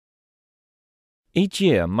Each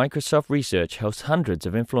year, Microsoft Research hosts hundreds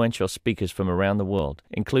of influential speakers from around the world,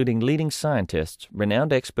 including leading scientists,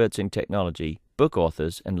 renowned experts in technology, book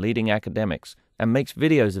authors, and leading academics, and makes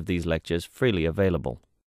videos of these lectures freely available.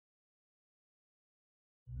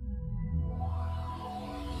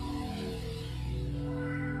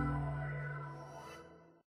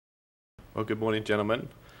 Well, good morning, gentlemen.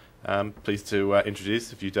 I'm pleased to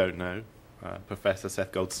introduce, if you don't know, Professor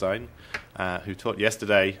Seth Goldstein, who taught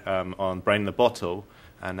yesterday on Brain in the Bottle,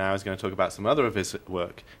 and now is going to talk about some other of his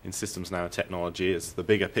work in systems nanotechnology. It's the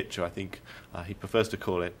bigger picture, I think he prefers to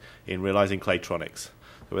call it, in realizing claytronics.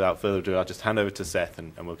 So without further ado, I'll just hand over to Seth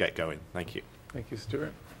and we'll get going. Thank you. Thank you,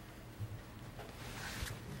 Stuart.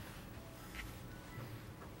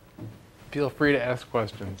 Feel free to ask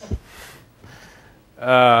questions.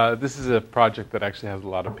 This is a project that actually has a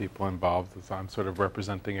lot of people involved, as I'm sort of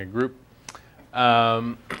representing a group.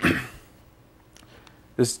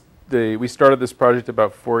 We started this project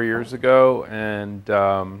about 4 years ago, and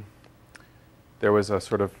there was a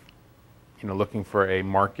sort of, looking for a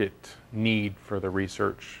market need for the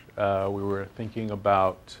research. We were thinking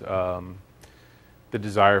about the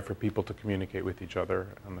desire for people to communicate with each other,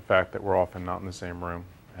 and the fact that we're often not in the same room,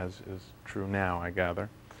 as is true now, I gather.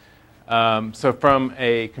 So from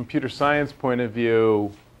a computer science point of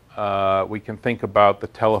view, we can think about the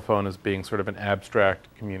telephone as being sort of an abstract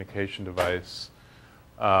communication device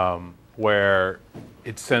where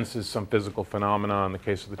it senses some physical phenomena. In the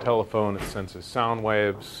case of the telephone, it senses sound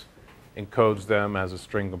waves, encodes them as a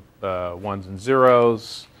string of ones and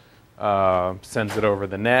zeros, sends it over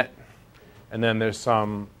the net, and then there's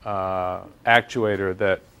some actuator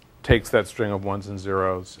that takes that string of ones and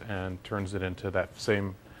zeros and turns it into that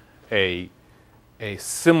same a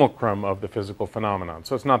simulacrum of the physical phenomenon.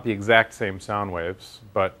 So it's not the exact same sound waves,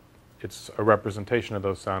 but it's a representation of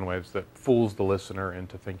those sound waves that fools the listener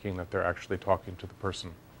into thinking that they're actually talking to the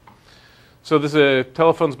person. So this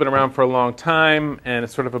telephone's been around for a long time, and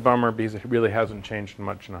it's sort of a bummer because it really hasn't changed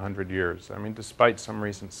much in 100 years. I mean, despite some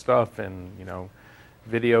recent stuff and,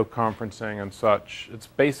 video conferencing and such, it's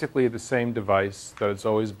basically the same device that it's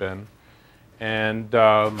always been. And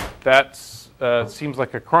that seems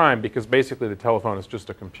like a crime because basically the telephone is just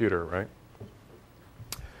a computer, right?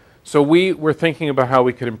 So we were thinking about how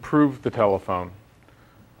we could improve the telephone.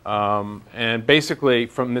 And basically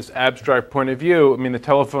from this abstract point of view, I mean, the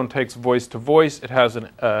telephone takes voice to voice. It has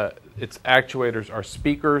its actuators are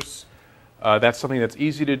speakers. That's something that's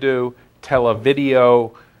easy to do.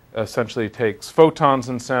 Televideo essentially takes photons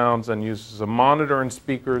and sounds and uses a monitor and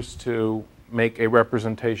speakers to make a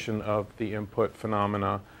representation of the input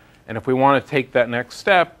phenomena. And if we want to take that next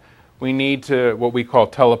step, we need to, what we call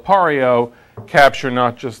telepario, capture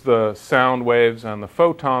not just the sound waves and the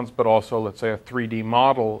photons, but also, let's say, a 3D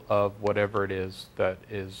model of whatever it is that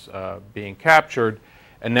is being captured.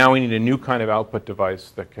 And now we need a new kind of output device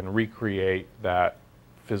that can recreate that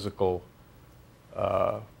physical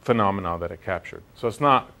phenomena that it captured. So it's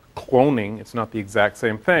not cloning, it's not the exact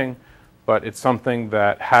same thing, but it's something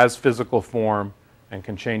that has physical form and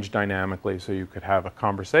can change dynamically, so you could have a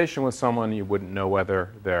conversation with someone, you wouldn't know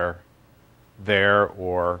whether they're there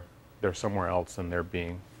or they're somewhere else and they're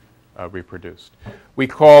being reproduced. We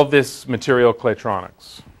call this material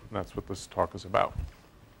claytronics. That's what this talk is about.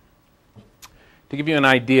 To give you an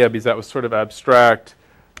idea, because that was sort of abstract,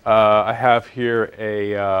 I have here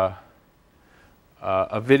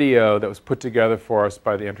a video that was put together for us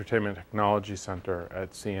by the Entertainment Technology Center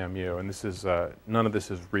at CMU. And this is, none of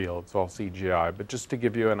this is real, it's all CGI. But just to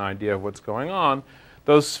give you an idea of what's going on,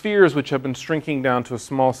 those spheres which have been shrinking down to a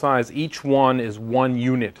small size, each one is one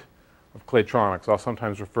unit of claytronics. I'll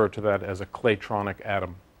sometimes refer to that as a claytronic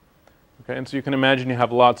atom. Okay, and so you can imagine you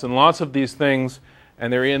have lots and lots of these things,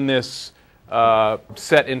 and they're in this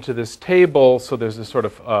set into this table, so there's this sort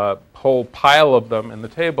of whole pile of them in the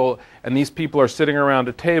table, and these people are sitting around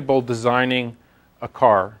a table designing a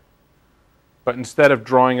car. But instead of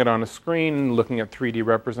drawing it on a screen and looking at 3D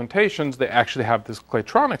representations, they actually have this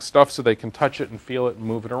claytronic stuff so they can touch it and feel it and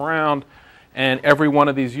move it around. And every one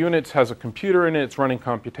of these units has a computer in it. It's running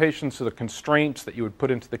computations, so the constraints that you would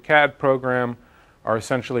put into the CAD program are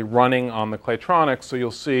essentially running on the claytronics. So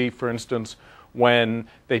you'll see, for instance, when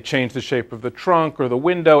they change the shape of the trunk or the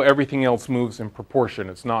window, everything else moves in proportion.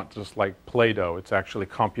 It's not just like Play-Doh. It's actually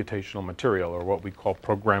computational material, or what we call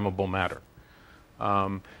programmable matter.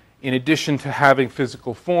 In addition to having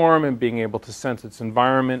physical form and being able to sense its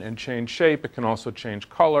environment and change shape, it can also change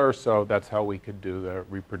color. So that's how we could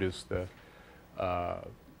reproduce the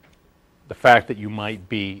fact that you might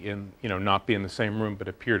be in, not be in the same room, but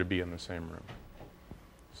appear to be in the same room.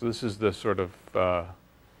 So this is the sort of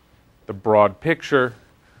the broad picture.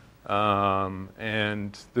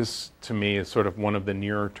 And this, to me, is sort of one of the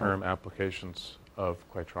nearer-term applications of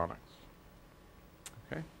Claytronics.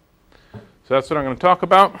 Okay, so that's what I'm going to talk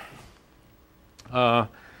about.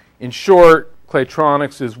 In short,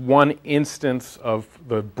 Claytronics is one instance of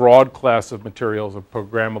the broad class of materials of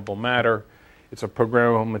programmable matter. It's a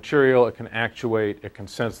programmable material. It can actuate. It can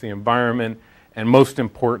sense the environment. And most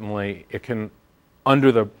importantly, it can,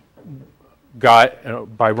 under the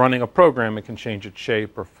by running a program, it can change its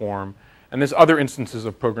shape or form. And there's other instances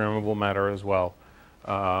of programmable matter as well,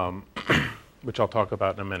 which I'll talk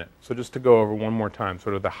about in a minute. So just to go over one more time,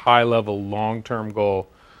 sort of the high-level, long-term goal: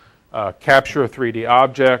 capture a 3D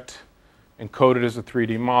object, encode it as a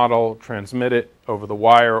 3D model, transmit it over the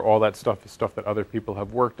wire. All that stuff is stuff that other people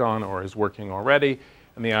have worked on or is working already.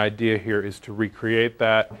 And the idea here is to recreate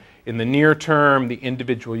that. In the near term, the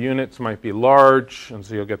individual units might be large, and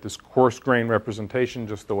so you'll get this coarse-grained representation,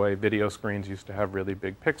 just the way video screens used to have really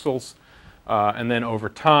big pixels. And then over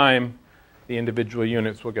time, the individual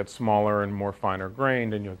units will get smaller and more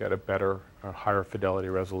finer-grained, and you'll get a better, higher fidelity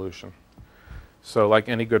resolution. So like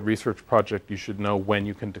any good research project, you should know when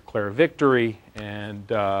you can declare victory.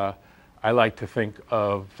 And I like to think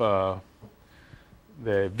of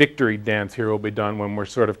the victory dance here will be done when we're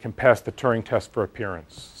sort of can pass the Turing test for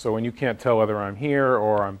appearance. So when you can't tell whether I'm here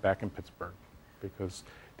or I'm back in Pittsburgh, because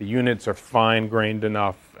the units are fine-grained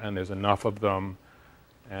enough and there's enough of them,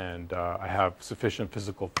 and I have sufficient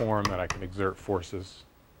physical form that I can exert forces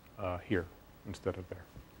here instead of there.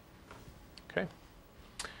 Okay.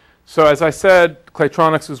 So as I said,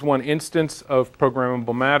 Claytronics is one instance of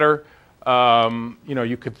programmable matter. You know,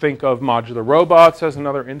 you could think of modular robots as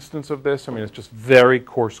another instance of this. I mean, it's just very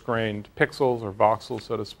coarse-grained pixels or voxels,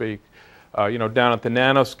 so to speak. You know, down at the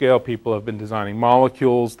nanoscale, people have been designing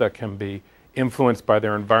molecules that can be influenced by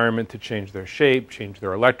their environment to change their shape, change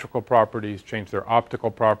their electrical properties, change their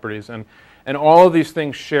optical properties. And all of these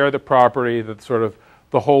things share the property that sort of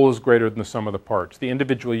the whole is greater than the sum of the parts. The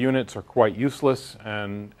individual units are quite useless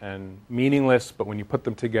and meaningless, but when you put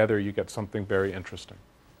them together, you get something very interesting.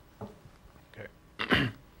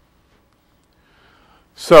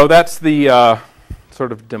 So that's the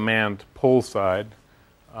sort of demand pull side.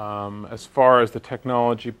 As far as the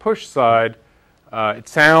technology push side, it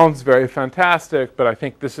sounds very fantastic, but I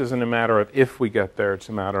think this isn't a matter of if we get there, it's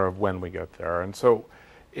a matter of when we get there. And so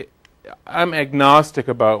I'm agnostic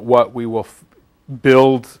about what we will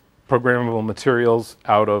build programmable materials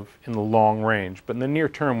out of in the long range. But in the near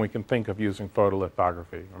term, we can think of using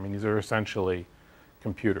photolithography. I mean, these are essentially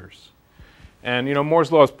computers. And, you know,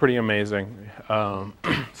 Moore's law is pretty amazing.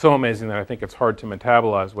 So amazing that I think it's hard to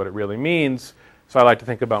metabolize what it really means. So I like to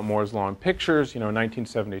think about Moore's law in pictures. You know, in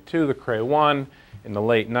 1972, the Cray 1. In the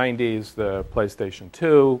late 90s, the PlayStation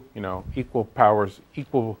 2. You know, equal powers,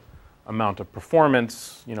 equal amount of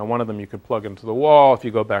performance. You know, one of them you could plug into the wall. If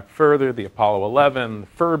you go back further, the Apollo 11, the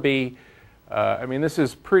Furby. I mean, this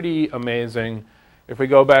is pretty amazing. If we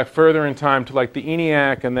go back further in time to like the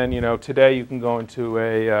ENIAC, and then, you know, today you can go into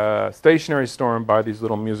a stationery store and buy these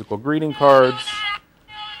little musical greeting cards.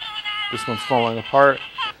 This one's falling apart.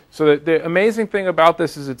 So the amazing thing about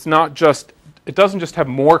this is it doesn't just have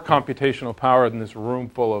more computational power than this room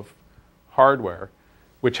full of hardware,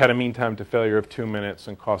 which had a mean time to failure of 2 minutes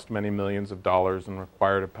and cost many millions of dollars and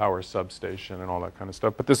required a power substation and all that kind of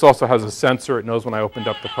stuff. But this also has a sensor. It knows when I opened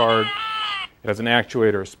up the card. It has an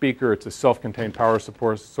actuator, a speaker. It's a self-contained power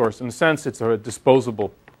source. In a sense, it's a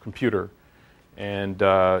disposable computer. And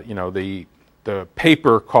you know, the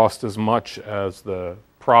paper costs as much as the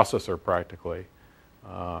processor practically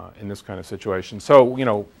in this kind of situation. So, you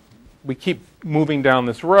know, we keep moving down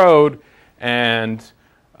this road, and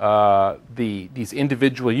these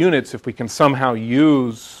individual units, if we can somehow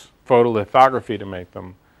use photolithography to make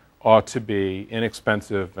them, ought to be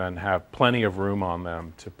inexpensive and have plenty of room on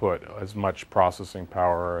them to put as much processing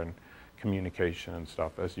power and communication and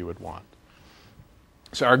stuff as you would want.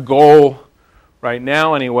 So our goal right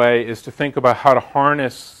now anyway is to think about how to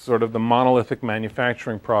harness sort of the monolithic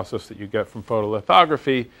manufacturing process that you get from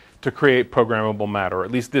photolithography to create programmable matter, or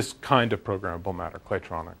at least this kind of programmable matter,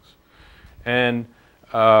 Claytronics. And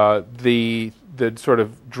the sort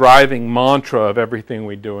of driving mantra of everything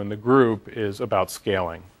we do in the group is about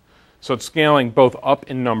scaling. So it's scaling both up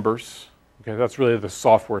in numbers. Okay, that's really the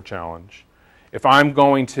software challenge. If I'm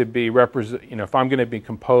going to be if I'm going to be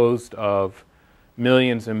composed of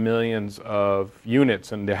millions and millions of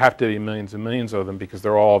units, and there have to be millions and millions of them because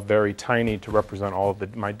they're all very tiny to represent all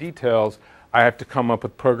of my details, I have to come up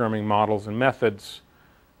with programming models and methods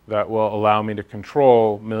that will allow me to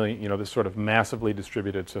control this sort of massively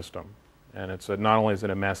distributed system. And it's not only is it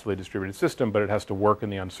a massively distributed system, but it has to work in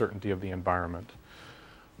the uncertainty of the environment.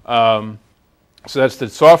 So that's the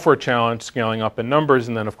software challenge, scaling up in numbers,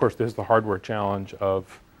 and then of course there's the hardware challenge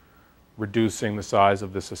of reducing the size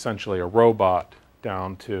of this essentially a robot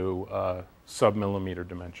down to sub-millimeter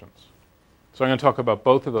dimensions. So I'm going to talk about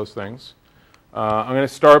both of those things. I'm going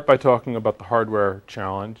to start by talking about the hardware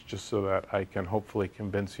challenge, just so that I can hopefully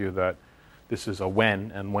convince you that this is a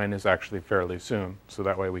when, and when is actually fairly soon. So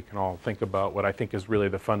that way we can all think about what I think is really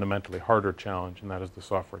the fundamentally harder challenge, and that is the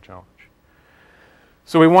software challenge.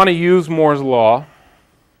 So we want to use Moore's law,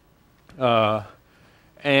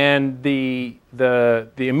 and the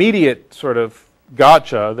immediate sort of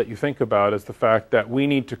gotcha that you think about is the fact that we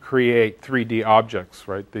need to create 3D objects,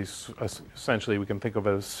 right? These essentially we can think of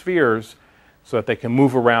as spheres, so that they can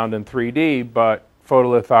move around in 3D, but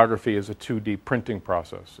photolithography is a 2D printing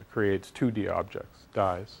process. It creates 2D objects,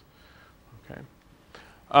 dies. Okay.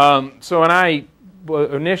 So when I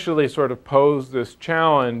initially sort of posed this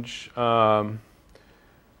challenge a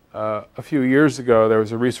few years ago, there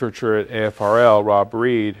was a researcher at AFRL, Rob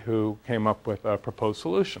Reed, who came up with a proposed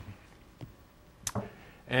solution.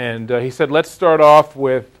 And he said, let's start off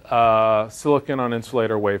with silicon on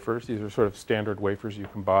insulator wafers. These are sort of standard wafers you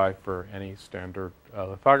can buy for any standard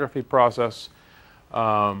lithography process.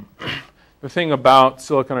 The thing about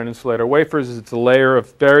silicon on insulator wafers is it's a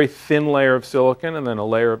very thin layer of silicon, and then a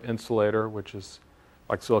layer of insulator, which is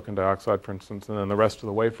like silicon dioxide, for instance, and then the rest of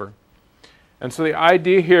the wafer. And so the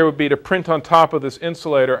idea here would be to print on top of this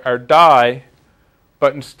insulator our die,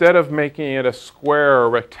 but instead of making it a square or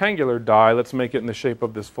rectangular die, let's make it in the shape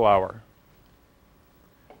of this flower.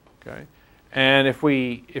 Okay? And if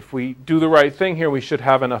we do the right thing here, we should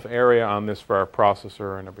have enough area on this for our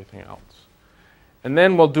processor and everything else. And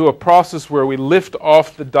then we'll do a process where we lift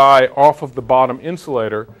off the die off of the bottom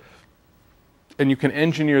insulator, and you can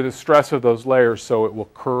engineer the stress of those layers so it will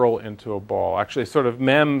curl into a ball. Actually, sort of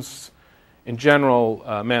MEMS, in general,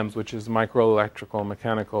 MEMS, which is microelectrical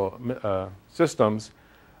mechanical systems,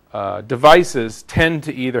 devices tend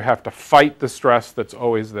to either have to fight the stress that's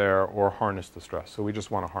always there or harness the stress. So we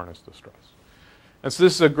just want to harness the stress. And so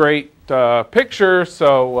this is a great picture.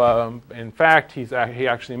 So in fact, he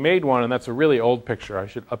actually made one, and that's a really old picture. I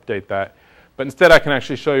should update that. But instead, I can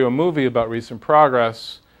actually show you a movie about recent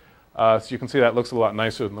progress. So you can see that looks a lot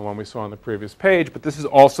nicer than the one we saw on the previous page. But this is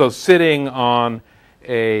also sitting on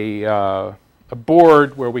a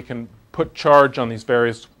board where we can put charge on these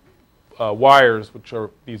various wires, which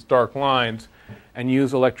are these dark lines, and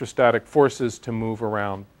use electrostatic forces to move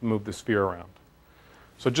the sphere around.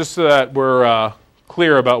 So just so that we're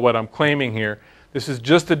clear about what I'm claiming here, this is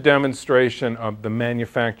just a demonstration of the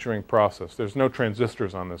manufacturing process. There's no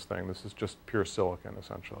transistors on this thing. This is just pure silicon,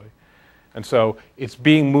 essentially. And so it's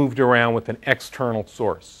being moved around with an external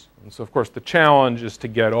source. And so, of course, the challenge is to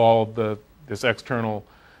get all this external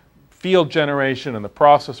field generation and the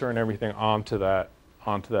processor and everything onto that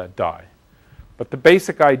die. But the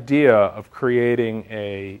basic idea of creating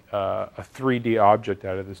a 3D object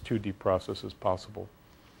out of this 2D process is possible.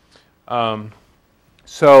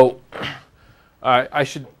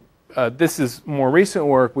 This is more recent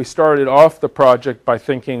work. We started off the project by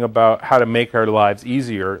thinking about how to make our lives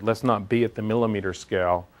easier. Let's not be at the millimeter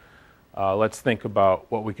scale. Let's think about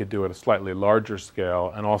what we could do at a slightly larger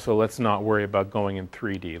scale. And also, let's not worry about going in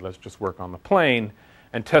 3D. Let's just work on the plane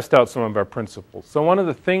and test out some of our principles. So one of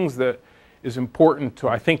the things that is important to,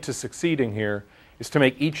 I think, to succeeding here is to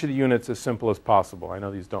make each of the units as simple as possible. I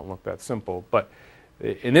know these don't look that simple, but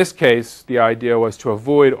in this case, the idea was to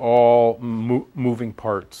avoid all moving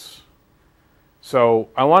parts. So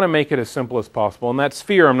I want to make it as simple as possible. In that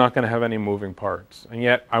sphere, I'm not going to have any moving parts. And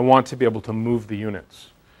yet, I want to be able to move the units.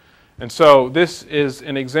 And so this is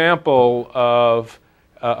an example of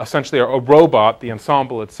essentially a robot. The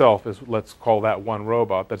ensemble itself is, let's call that one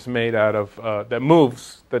robot, that's made out of, that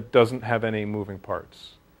moves, that doesn't have any moving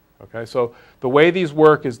parts. Okay, so the way these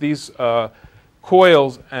work is these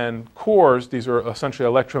coils and cores, these are essentially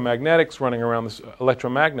electromagnets running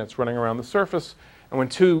around the surface. And when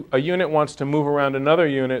a unit wants to move around another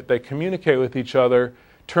unit, they communicate with each other,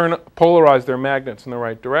 polarize their magnets in the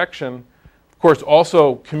right direction. Of course,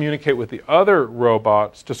 also communicate with the other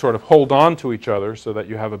robots to sort of hold on to each other so that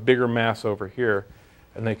you have a bigger mass over here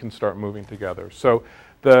and they can start moving together. So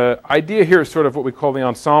the idea here is sort of what we call the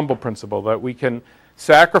ensemble principle, that we can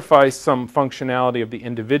sacrifice some functionality of the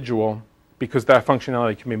individual because that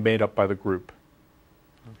functionality can be made up by the group.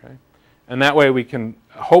 Okay? And that way we can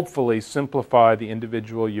hopefully simplify the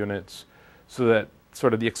individual units so that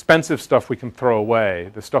sort of the expensive stuff we can throw away,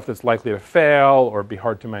 the stuff that's likely to fail or be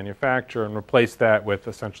hard to manufacture, and replace that with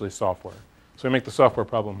essentially software. So we make the software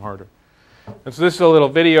problem harder. And so this is a little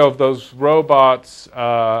video of those robots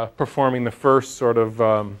performing the first sort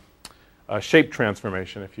of shape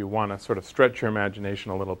transformation, if you want to sort of stretch your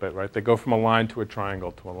imagination a little bit, right? They go from a line to a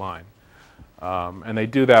triangle to a line. And they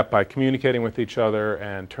do that by communicating with each other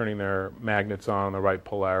and turning their magnets on the right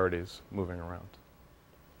polarities, moving around.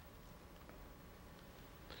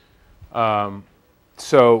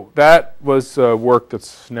 So that was work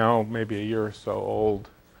that's now maybe a year or so old.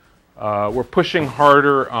 We're pushing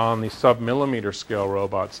harder on the sub-millimeter scale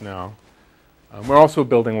robots now. We're also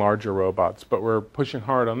building larger robots, but we're pushing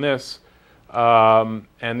hard on this.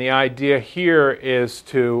 And the idea here is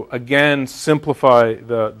to, again, simplify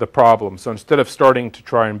the problem. So instead of starting to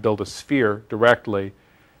try and build a sphere directly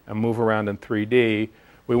and move around in 3D,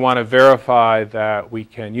 we want to verify that we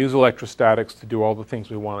can use electrostatics to do all the things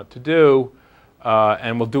we want it to do,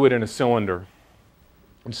 and we'll do it in a cylinder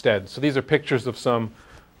instead. So these are pictures of some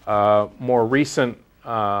more recent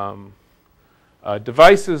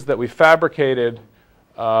devices that we fabricated.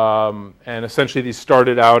 And essentially these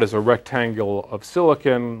started out as a rectangle of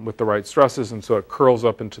silicon with the right stresses, and so it curls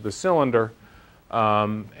up into the cylinder.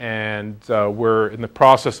 And we're in the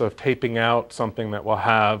process of taping out something that will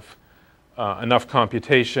have enough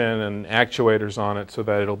computation and actuators on it so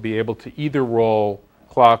that it'll be able to either roll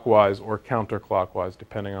clockwise or counterclockwise,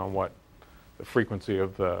 depending on what the frequency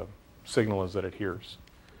of the signal is that it hears.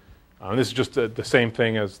 This is just the same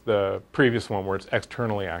thing as the previous one, where it's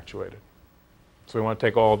externally actuated. So we want to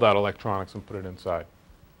take all of that electronics and put it inside.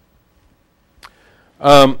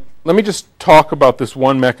 Let me just talk about this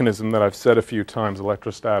one mechanism that I've said a few times,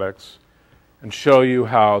 electrostatics, and show you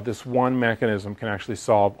how this one mechanism can actually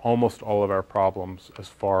solve almost all of our problems as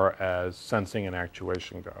far as sensing and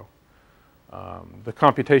actuation go. The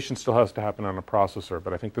computation still has to happen on a processor,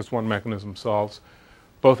 but I think this one mechanism solves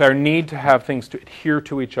both our need to have things to adhere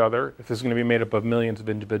to each other. If this is going to be made up of millions of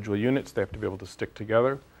individual units, they have to be able to stick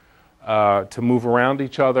together, to move around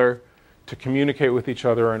each other, to communicate with each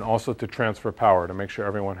other, and also to transfer power to make sure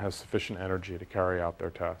everyone has sufficient energy to carry out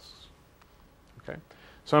their tasks. Okay?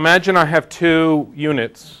 So imagine I have two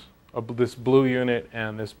units, this blue unit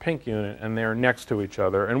and this pink unit, and they're next to each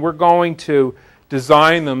other. And we're going to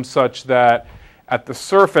design them such that at the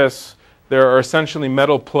surface there are essentially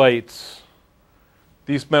metal plates.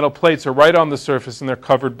 These metal plates are right on the surface, and they're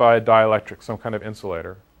covered by a dielectric, some kind of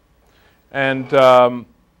insulator. And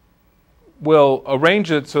we'll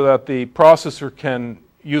arrange it so that the processor can,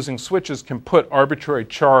 using switches, can put arbitrary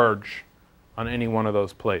charge on any one of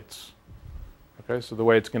those plates. Okay, so the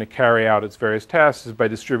way it's going to carry out its various tasks is by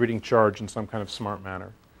distributing charge in some kind of smart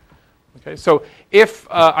manner. Okay, so if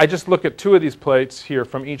I just look at two of these plates here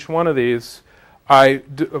from each one of these, I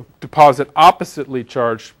deposit oppositely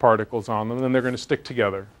charged particles on them, and they're going to stick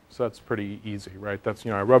together. So that's pretty easy, right? That's,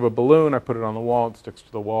 I rub a balloon, I put it on the wall, it sticks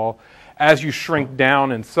to the wall. As you shrink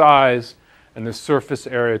down in size and the surface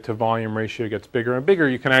area to volume ratio gets bigger and bigger,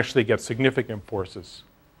 you can actually get significant forces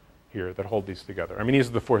here that hold these together. I mean, these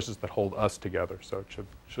are the forces that hold us together, so it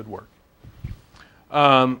should work.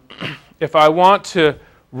 If I want to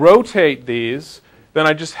rotate these, then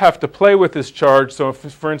I just have to play with this charge. So if,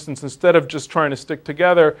 for instance, instead of just trying to stick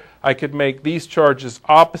together, I could make these charges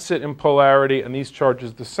opposite in polarity and these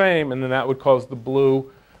charges the same, and then that would cause the blue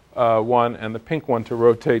one and the pink one to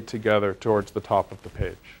rotate together towards the top of the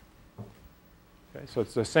page. Okay, so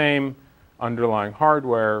it's the same underlying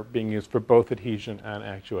hardware being used for both adhesion and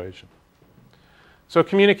actuation. So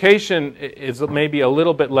communication is maybe a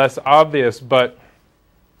little bit less obvious, but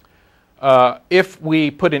if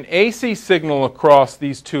we put an AC signal across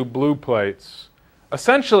these two blue plates,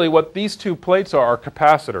 essentially what these two plates are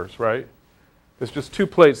capacitors, right? There's just two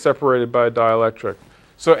plates separated by a dielectric.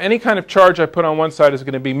 So any kind of charge I put on one side is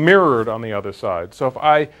going to be mirrored on the other side. So if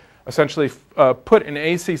I essentially put an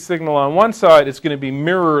AC signal on one side, it's going to be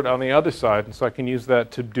mirrored on the other side. And so I can use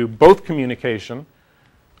that to do both communication.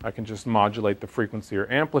 I can just modulate the frequency or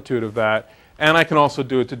amplitude of that. And I can also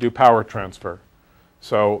do it to do power transfer.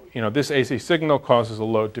 So, this AC signal causes a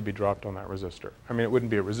load to be dropped on that resistor. I mean, it wouldn't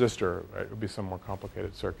be a resistor, right? It would be some more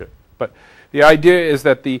complicated circuit. But the idea is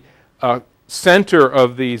that the center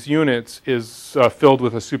of these units is filled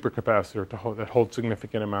with a supercapacitor that holds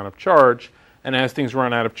significant amount of charge. And as things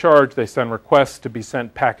run out of charge, they send requests to be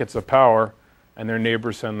sent packets of power, and their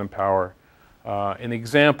neighbors send them power. An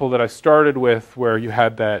example that I started with, where you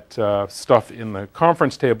had that stuff in the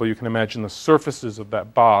conference table, you can imagine the surfaces of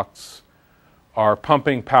that box are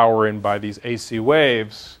pumping power in by these AC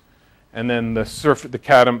waves, and then the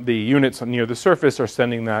units near the surface are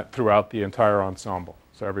sending that throughout the entire ensemble,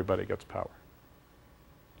 so everybody gets power.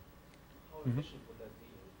 How efficient would that be?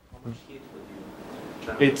 How much heat would you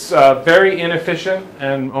It's very inefficient,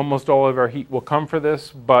 and almost all of our heat will come for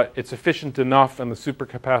this, but it's efficient enough and the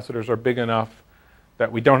supercapacitors are big enough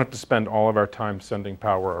that we don't have to spend all of our time sending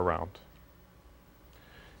power around.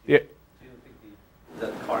 Do you think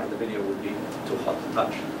that car in the video would be too hot to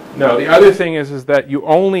touch? No, the other thing is that you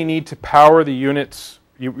only need to power the units,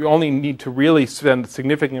 you only need to really send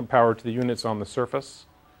significant power to the units on the surface.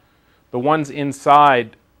 The ones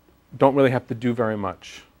inside don't really have to do very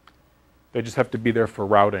much. They just have to be there for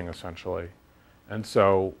routing, essentially. And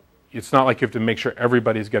so it's not like you have to make sure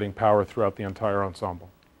everybody's getting power throughout the entire ensemble.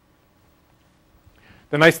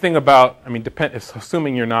 The nice thing about, I mean,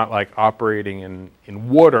 assuming you're not like operating in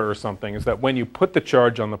water or something, is that when you put the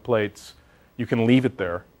charge on the plates, you can leave it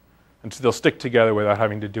there. And so they'll stick together without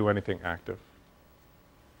having to do anything active.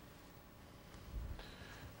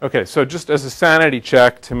 Okay, so just as a sanity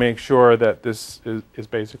check to make sure that this is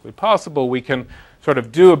basically possible, we can sort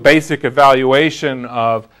of do a basic evaluation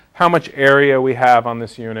of how much area we have on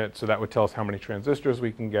this unit. So that would tell us how many transistors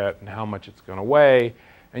we can get and how much it's going to weigh.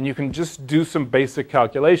 And you can just do some basic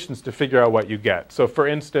calculations to figure out what you get. So for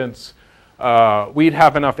instance, we'd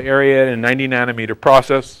have enough area in a 90 nanometer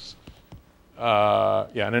process. In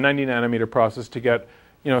a 90 nanometer process to get,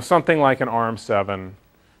 something like an ARM7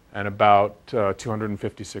 and about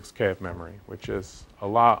 256K of memory, which is a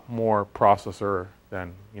lot more processor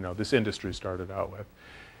than this industry started out with.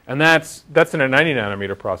 And that's in a 90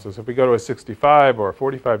 nanometer process. If we go to a 65 or a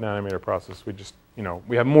 45 nanometer process, we just,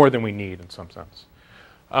 we have more than we need in some sense.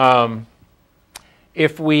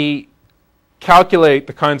 If we calculate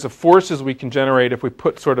the kinds of forces we can generate if we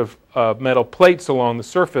put sort of metal plates along the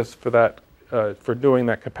surface for that, for doing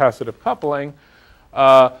that capacitive coupling,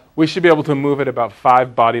 we should be able to move at about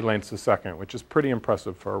 5 body lengths a second, which is pretty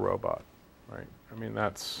impressive for a robot, right? I mean,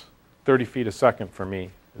 that's 30 feet a second for me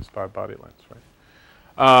is 5 body lengths,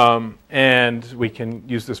 right? And we can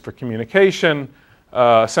use this for communication.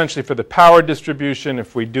 Essentially for the power distribution,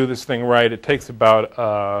 if we do this thing right, it takes about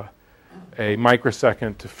a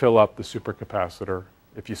microsecond to fill up the supercapacitor.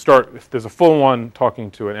 If there's a full one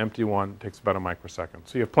talking to an empty one, it takes about a microsecond.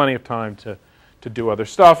 So you have plenty of time to do other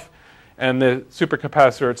stuff. And the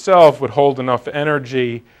supercapacitor itself would hold enough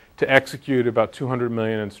energy to execute about 200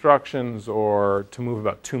 million instructions or to move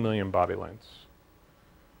about 2 million body lengths.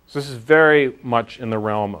 So this is very much in the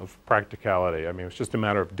realm of practicality. I mean, it's just a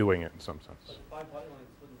matter of doing it in some sense. But 5 body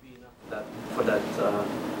lengths wouldn't be enough for that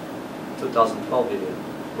 2012 video,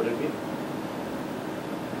 would it be?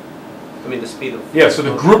 I mean, the speed of... Yeah, so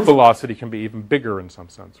the group velocity can be even bigger in some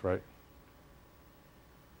sense, right?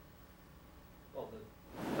 Well,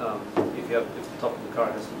 if the top of the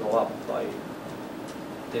car has to go up by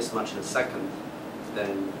this much in a second,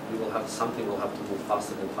 then something will have to move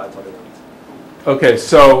faster than 5 body lengths. Okay,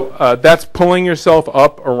 so that's pulling yourself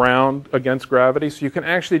up around against gravity. So you can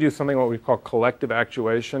actually do something what we call collective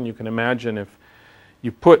actuation. You can imagine if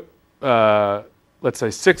you put, let's say,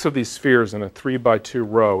 6 of these spheres in a 3x2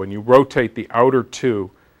 row, and you rotate the outer 2,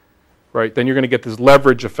 right? Then you're going to get this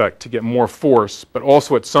leverage effect to get more force, but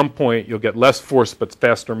also at some point you'll get less force but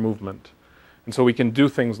faster movement. And so we can do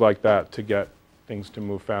things like that to get things to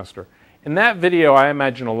move faster. In that video, I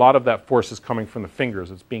imagine a lot of that force is coming from the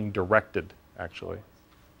fingers. It's being directed, actually.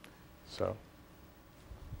 So,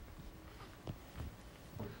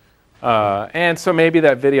 and so maybe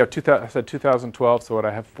that video, I said 2012, so what,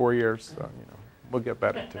 I have 4 years, so, we'll get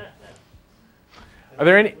better too. Are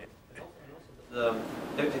there any?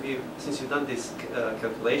 Since you've done these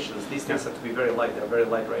calculations, these things have to be very light. They're very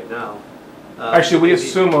light right now. Actually, we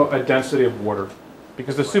assume a density of water,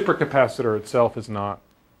 because the supercapacitor itself is not.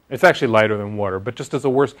 It's actually lighter than water, but just as a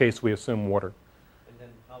worst case, we assume water. And then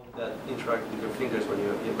how would that interact with your fingers when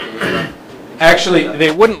you Actually,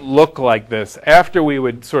 they wouldn't look like this. After we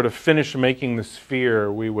would sort of finish making the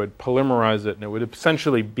sphere, we would polymerize it, and it would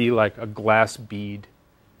essentially be like a glass bead.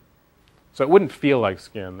 So it wouldn't feel like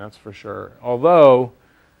skin, that's for sure. Although,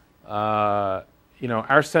 our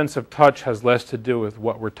sense of touch has less to do with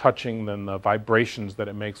what we're touching than the vibrations that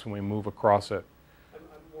it makes when we move across it. I mean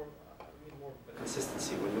more of the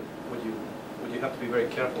consistency. Would you have to be very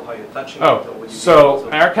careful how you're touching it? Or would you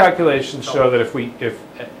so our calculations show that if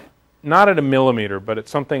not at a millimeter, but at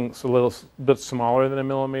something a little bit smaller than a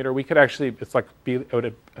millimeter, we could actually, it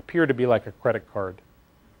would appear to be like a credit card.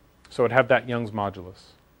 So it would have that Young's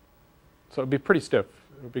modulus. So it would be pretty stiff.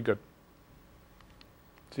 It would be good.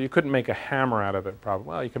 So you couldn't make a hammer out of it, probably.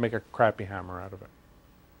 Well, you could make a crappy hammer out of it.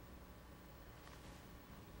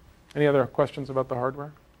 Any other questions about the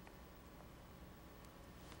hardware?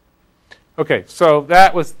 Okay, so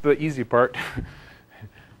that was the easy part.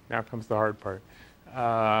 Now comes the hard part.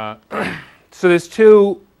 So there's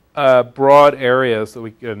two broad areas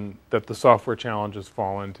that the software challenges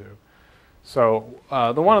fall into. So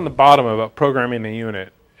the one on the bottom about programming the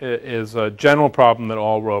unit is a general problem that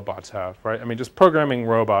all robots have, right? I mean, just programming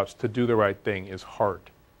robots to do the right thing is hard.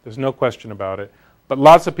 There's no question about it. But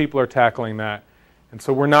lots of people are tackling that. And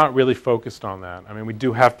so we're not really focused on that. I mean, we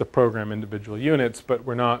do have to program individual units, but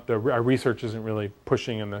we're not, our research isn't really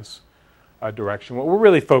pushing in this direction. What we're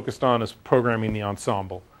really focused on is programming the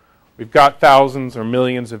ensemble. We've got thousands or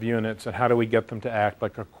millions of units, and how do we get them to act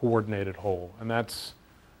like a coordinated whole? And that's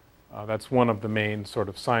one of the main sort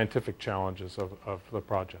of scientific challenges of the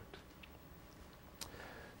project.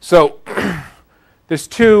 So there's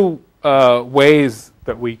two ways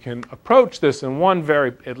that we can approach this, and one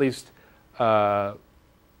very, at least,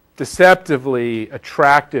 deceptively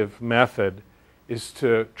attractive method is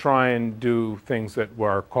to try and do things that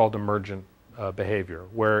are called emergent behavior,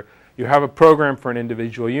 where you have a program for an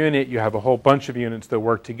individual unit, you have a whole bunch of units that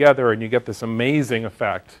work together, and you get this amazing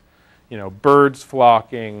effect. You know, birds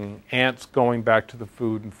flocking, ants going back to the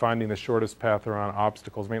food and finding the shortest path around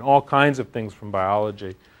obstacles. I mean, all kinds of things from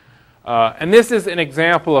biology. And this is an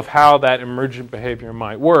example of how that emergent behavior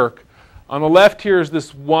might work. On the left here is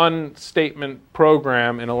this one statement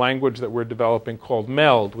program in a language that we're developing called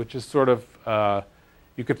MELD, which is sort of,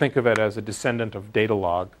 you could think of it as a descendant of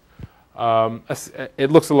Datalog.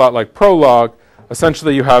 It looks a lot like Prolog.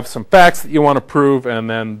 Essentially, you have some facts that you want to prove and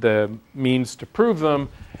then the means to prove them.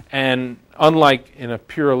 And unlike in a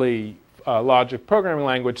purely logic programming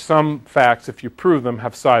language, some facts, if you prove them,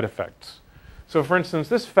 have side effects. So for instance,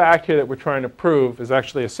 this fact here that we're trying to prove is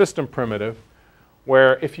actually a system primitive,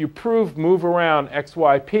 where if you prove move around x,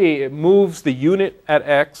 y, p, it moves the unit at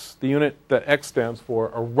x, the unit that x stands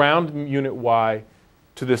for, around unit y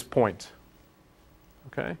to this point.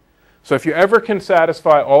 Okay? So if you ever can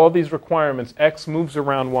satisfy all of these requirements, x moves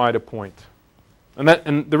around y to point.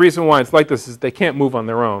 And the reason why it's like this is they can't move on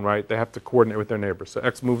their own, right? They have to coordinate with their neighbors. So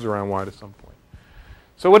x moves around y to some point.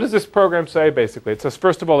 So what does this program say, basically? It says,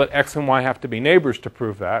 first of all, that x and y have to be neighbors to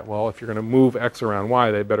prove that. Well, if you're going to move x around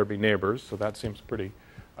y, they better be neighbors. So that seems pretty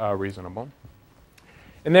reasonable.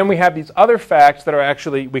 And then we have these other facts that are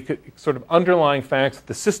actually, we could sort of underlying facts that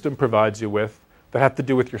the system provides you with that have to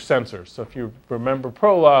do with your sensors. So if you remember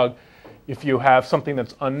Prolog, if you have something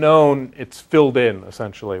that's unknown, it's filled in,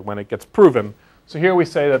 essentially, when it gets proven. So here we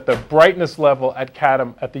say that the brightness level at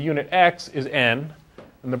the unit x is n,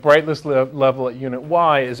 and the brightness level at unit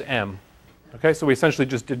y is m. Okay, so we essentially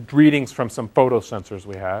just did readings from some photo sensors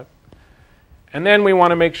we had. And then we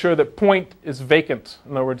want to make sure that point is vacant.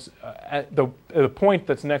 In other words, the point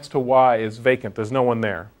that's next to y is vacant. There's no one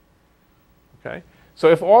there. Okay, so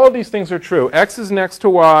if all of these things are true, x is next to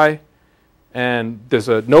y, and there's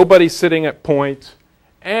nobody sitting at point,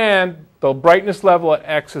 and the brightness level at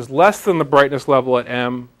x is less than the brightness level at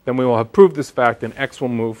m, then we will have proved this fact, and x will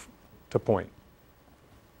move to point.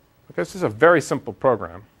 Okay, this is a very simple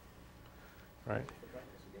program, right?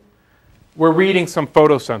 We're reading some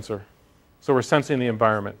photosensor, so we're sensing the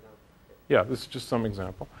environment. Yeah, this is just some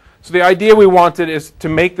example. So the idea we wanted is to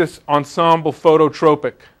make this ensemble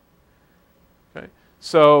phototropic. Okay,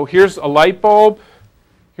 so here's a light bulb,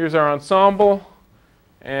 here's our ensemble,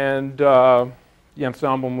 and the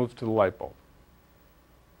ensemble moves to the light bulb.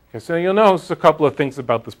 Okay, so you'll notice a couple of things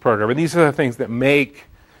about this program, and these are the things that make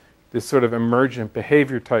this sort of emergent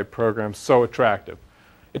behavior type program so attractive.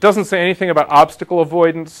 It doesn't say anything about obstacle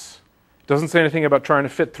avoidance. It doesn't say anything about trying to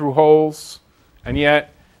fit through holes. And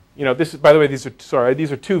yet, you know, this is, by the way, these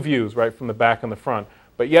are two views, right, from the back and the front.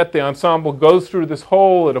 But yet the ensemble goes through this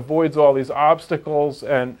hole, it avoids all these obstacles,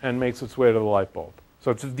 and makes its way to the light bulb.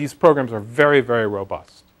 So these programs are very, very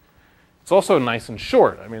robust. It's also nice and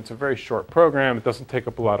short. I mean, it's a very short program. It doesn't take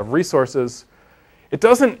up a lot of resources. It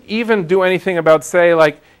doesn't even do anything about, say,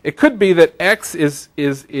 like, it could be that x it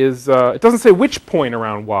doesn't say which point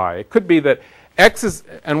around y. It could be that x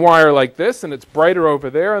and y are like this, and it's brighter over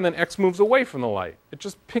there, and then x moves away from the light. It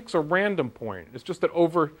just picks a random point. It's just that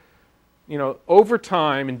over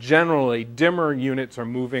time, and generally, dimmer units are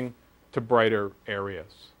moving to brighter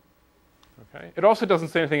areas. Okay? It also doesn't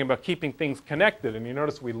say anything about keeping things connected, and you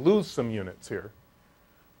notice we lose some units here.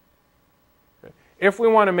 If we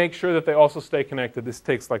want to make sure that they also stay connected, this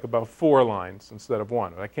takes like about 4 lines instead of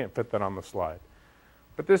 1. I can't fit that on the slide.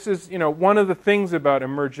 But this is, you know, one of the things about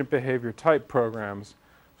emergent behavior type programs,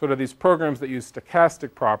 sort of these programs that use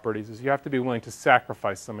stochastic properties, is you have to be willing to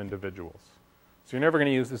sacrifice some individuals. So you're never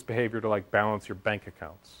going to use this behavior to like balance your bank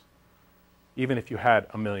accounts, even if you had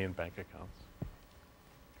 1 million bank accounts.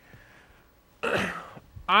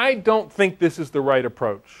 I don't think this is the right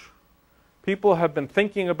approach. People have been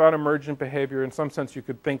thinking about emergent behavior. In some sense, you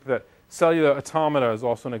could think that Cellular automata is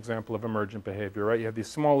also an example of emergent behavior, right? You have these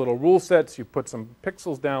small little rule sets, you put some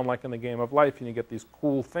pixels down like in the game of life, and you get these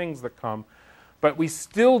cool things that come. But we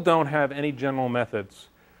still don't have any general methods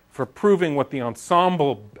for proving what the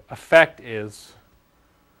ensemble effect is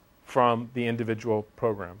from the individual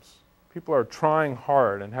programs. People are trying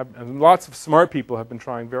hard, and lots of smart people have been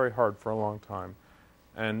trying very hard for a long time.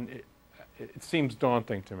 And it seems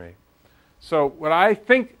daunting to me. So what I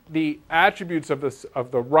think the attributes of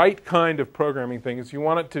the right kind of programming thing is you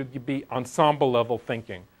want it to be ensemble level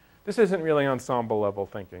thinking. This isn't really ensemble level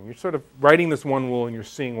thinking. You're sort of writing this one rule and you're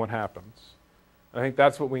seeing what happens. I think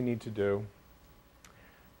that's what we need to do.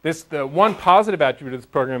 The one positive attribute of this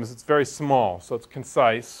program is it's very small, so it's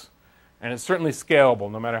concise, and it's certainly scalable.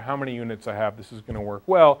 No matter how many units I have, this is going to work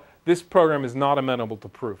well. This program is not amenable to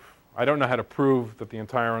proof. I don't know how to prove that the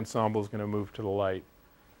entire ensemble is going to move to the light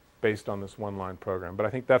based on this one-line program. But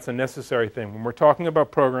I think that's a necessary thing. When we're talking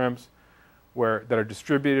about programs that are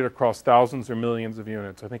distributed across thousands or millions of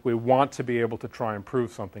units, I think we want to be able to try and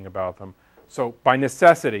prove something about them. So by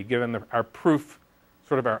necessity, given our proof,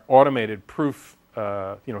 sort of our automated proof,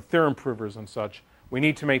 theorem provers and such, we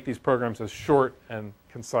need to make these programs as short and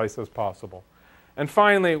concise as possible. And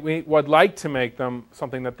finally, we would like to make them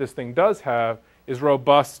something that this thing does have is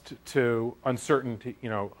robust to uncertainty,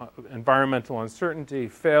 environmental uncertainty,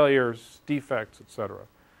 failures, defects, etc.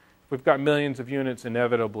 If we've got millions of units,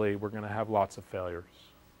 inevitably we're going to have lots of failures.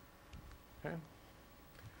 Okay?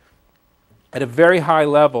 At a very high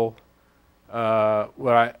level,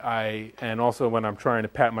 and also when I'm trying to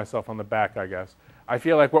pat myself on the back, I guess, I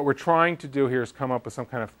feel like what we're trying to do here is come up with some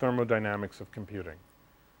kind of thermodynamics of computing.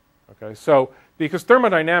 Okay? So, because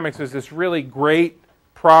thermodynamics is this really great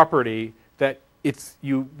property that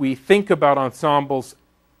we think about ensembles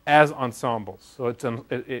as ensembles. So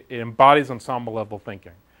it embodies ensemble level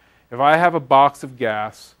thinking. If I have a box of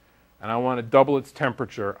gas and I want to double its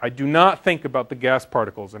temperature, I do not think about the gas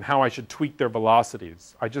particles and how I should tweak their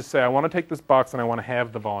velocities. I just say I want to take this box and I want to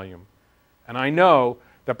halve the volume. And I know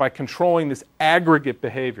that by controlling this aggregate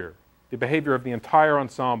behavior, the behavior of the entire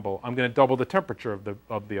ensemble, I'm going to double the temperature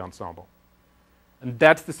of the ensemble. And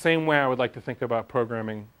that's the same way I would like to think about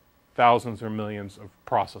programming thousands or millions of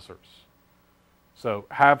processors. So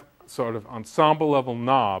have sort of ensemble level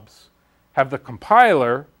knobs, have the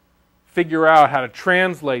compiler figure out how to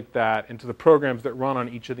translate that into the programs that run on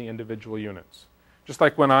each of the individual units. Just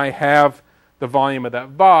like when I have the volume of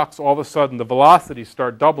that box, all of a sudden the velocities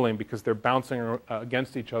start doubling because they're bouncing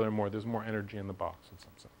against each other more. There's more energy in the box in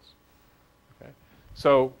some sense. Okay?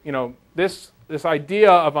 So, this idea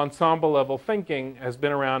of ensemble level thinking has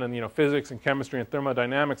been around in physics and chemistry and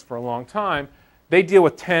thermodynamics for a long time. They deal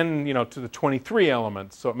with 10 to the 23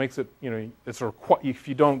 elements, so it makes it it's sort of if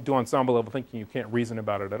you don't do ensemble level thinking, you can't reason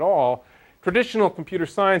about it at all. Traditional computer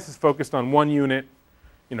science is focused on one unit,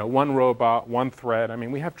 one robot, one thread. I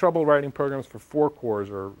mean, we have trouble writing programs for 4 cores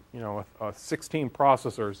or 16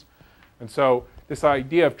 processors, and so this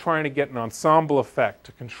idea of trying to get an ensemble effect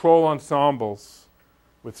to control ensembles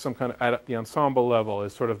with some kind of at the ensemble level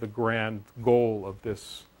is sort of the grand goal of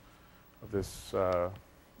this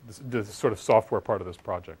sort of software part of this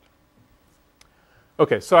project.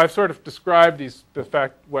 Okay, so I've sort of described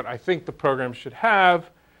what I think the program should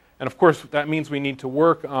have, and of course that means we need to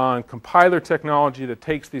work on compiler technology that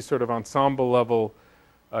takes these sort of ensemble level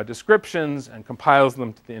descriptions and compiles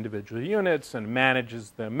them to the individual units and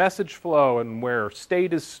manages the message flow and where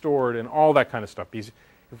state is stored and all that kind of stuff.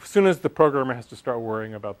 As soon as the programmer has to start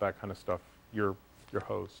worrying about that kind of stuff, you're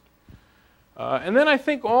hosed. And then I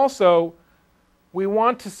think also we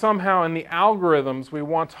want to somehow, in the algorithms, we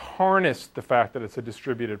want to harness the fact that it's a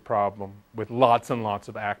distributed problem with lots and lots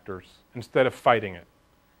of actors instead of fighting it.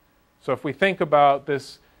 So if we think about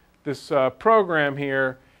this program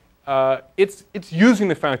here, it's using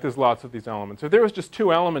the fact there's lots of these elements. If there was just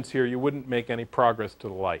 2 elements here, you wouldn't make any progress to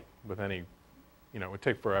the light with any. It would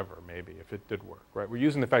take forever, maybe, if it did work, right? We're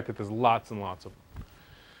using the fact that there's lots and lots of them.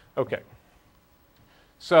 Okay.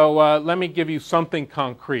 So let me give you something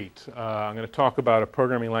concrete. I'm going to talk about a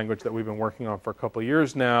programming language that we've been working on for a couple of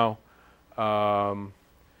years now.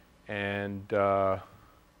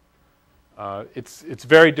 It's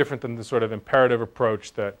very different than the sort of imperative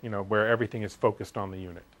approach that, where everything is focused on the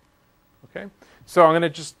unit. Okay? So I'm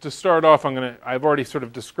going to to start off, I've already sort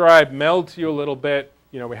of described, meld to you a little bit.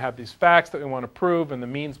 We have these facts that we want to prove and the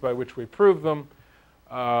means by which we prove them.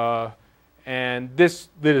 And this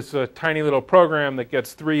is a tiny little program that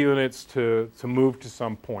gets 3 units to move to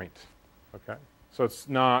some point. Okay? So it's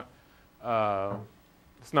not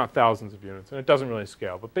thousands of units, and it doesn't really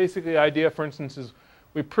scale. But basically the idea, for instance, is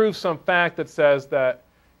we prove some fact that says that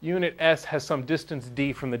unit S has some distance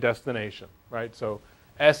d from the destination, right? So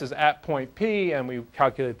S is at point P, and we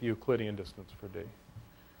calculate the Euclidean distance for d. So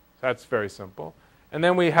that's very simple. And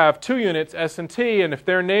then we have two units, S and T, and if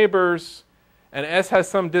they're neighbors, and S has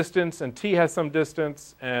some distance and T has some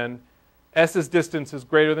distance, and S's distance is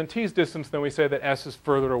greater than T's distance, then we say that S is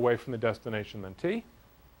further away from the destination than T.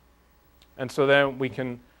 And so then we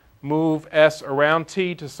can move S around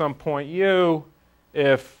T to some point U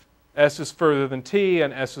if S is further than T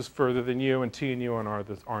and S is further than U, and T and U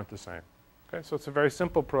aren't the same. Okay, so it's a very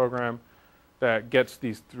simple program that gets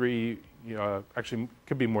these three, actually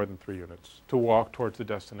could be more than 3 units, to walk towards the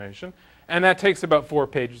destination. And that takes about 4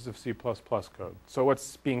 pages of C++ code. So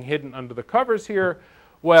what's being hidden under the covers here?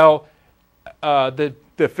 Well, the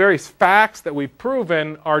various facts that we've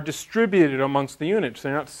proven are distributed amongst the units.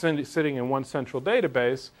 They're not sitting in one central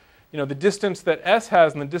database. The distance that S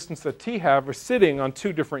has and the distance that T have are sitting on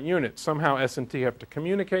 2 different units. Somehow S and T have to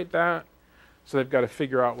communicate that. So they've got to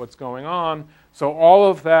figure out what's going on. So all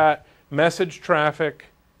of that message traffic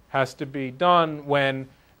has to be done. When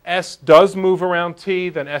S does move around T,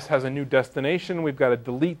 then S has a new destination. We've got to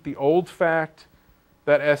delete the old fact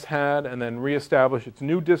that S had and then reestablish its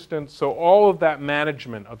new distance. So all of that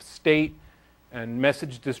management of state and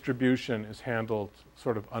message distribution is handled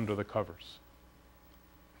sort of under the covers.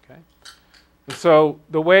 Okay? And so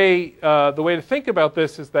the way to think about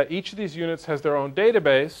this is that each of these units has their own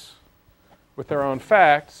database with their own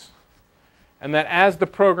facts, and that as the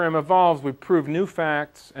program evolves, we prove new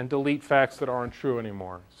facts and delete facts that aren't true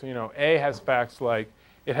anymore. So, A has facts like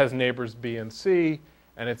it has neighbors B and C,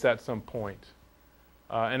 and it's at some point.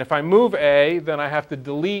 And if I move A, then I have to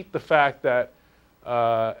delete the fact that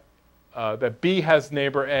that B has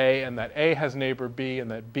neighbor A, and that A has neighbor B,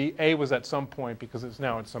 and that A was at some point because it's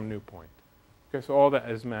now at some new point. Okay, so all that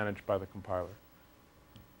is managed by the compiler.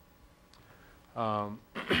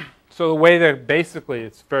 So the way that basically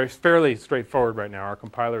it's fairly straightforward right now. Our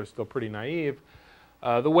compiler is still pretty naive.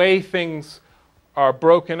 The way things are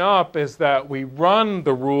broken up is that we run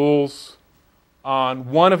the rules on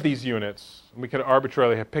one of these units. We could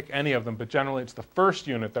arbitrarily pick any of them, but generally it's the first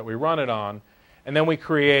unit that we run it on. And then we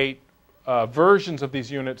create versions of these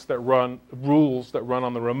units that run rules that run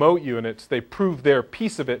on the remote units. They prove their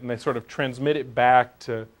piece of it, and they sort of transmit it back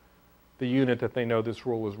to the unit that they know this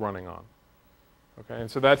rule is running on. Okay,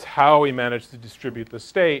 and so that's how we manage to distribute the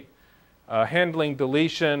state. Handling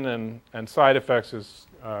deletion and side effects is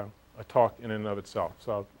a talk in and of itself.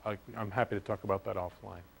 So I'm happy to talk about that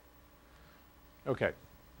offline. Okay,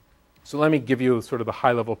 so let me give you sort of the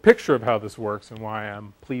high-level picture of how this works and why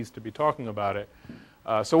I'm pleased to be talking about it.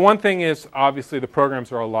 So one thing is, obviously, the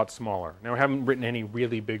programs are a lot smaller. Now, we haven't written any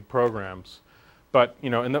really big programs, but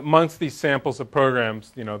amongst these samples of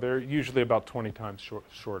programs, they're usually about 20 times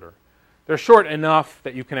shorter. They're short enough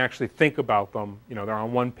that you can actually think about them. They're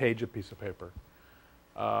on one page, a piece of paper.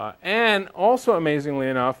 And also, amazingly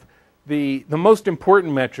enough, the most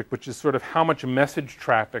important metric, which is sort of how much message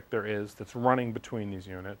traffic there is that's running between these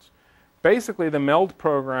units, basically the MELD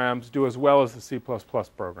programs do as well as the C++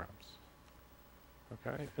 programs.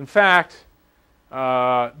 Okay? In fact,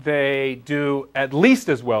 they do at least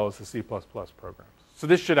as well as the C++ programs. So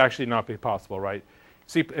this should actually not be possible, right?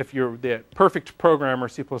 If you're the perfect programmer,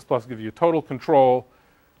 C++ gives you total control.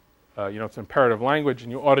 It's imperative language,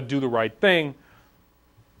 and you ought to do the right thing.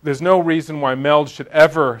 There's no reason why MELD should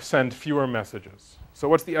ever send fewer messages. So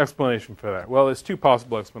what's the explanation for that? Well, there's 2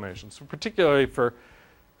 possible explanations. So particularly for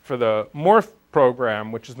the morph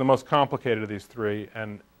program, which is the most complicated of these 3,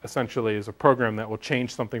 and essentially is a program that will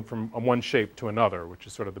change something from one shape to another, which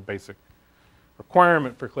is sort of the basic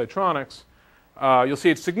requirement for Claytronics. You'll see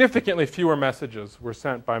it's significantly fewer messages were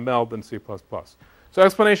sent by MELD than C++. So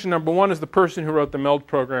explanation number 1 is the person who wrote the MELD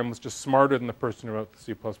program was just smarter than the person who wrote the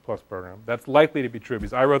C++ program. That's likely to be true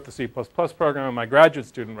because I wrote the C++ program and my graduate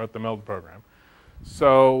student wrote the MELD program.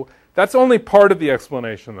 So that's only part of the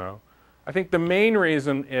explanation, though. I think the main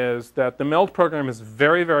reason is that the MELD program is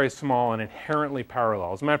very, very small and inherently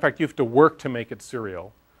parallel. As a matter of fact, you have to work to make it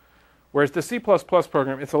serial. Whereas the C++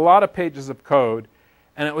 program, it's a lot of pages of code,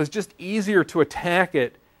 and it was just easier to attack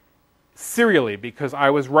it serially because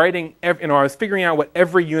I was writing, I was figuring out what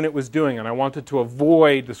every unit was doing, and I wanted to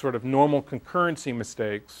avoid the sort of normal concurrency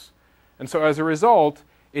mistakes. And so as a result,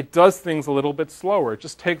 it does things a little bit slower. It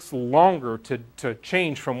just takes longer to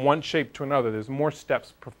change from one shape to another. There's more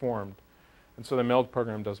steps performed. And so the MELD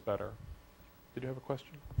program does better. Did you have a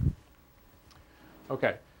question?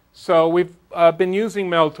 Okay. So we've been using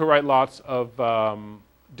MELD to write lots of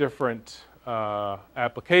different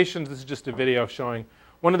applications. This is just a video showing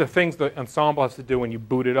one of the things the ensemble has to do when you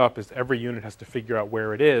boot it up is every unit has to figure out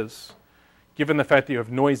where it is, given the fact that you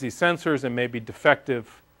have noisy sensors and maybe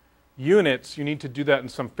defective units, you need to do that in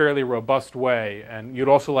some fairly robust way, and you'd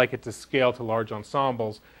also like it to scale to large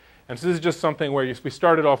ensembles. And so this is just something where we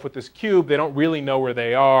started off with this cube. They don't really know where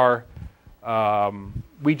they are.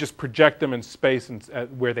 We just project them in space and,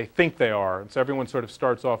 where they think they are. And so everyone sort of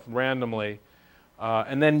starts off randomly.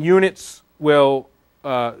 And then units will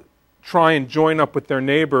try and join up with their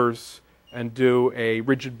neighbors and do a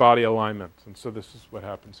rigid body alignment. And so this is what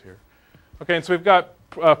happens here. Okay, and so we've got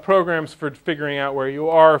programs for figuring out where you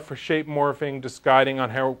are, for shape morphing, just guiding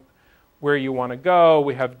on where you want to go.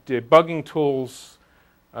 We have debugging tools.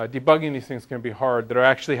 Debugging these things can be hard, that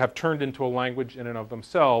actually have turned into a language in and of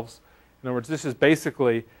themselves. In other words, this is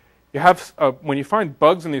basically, you have, when you find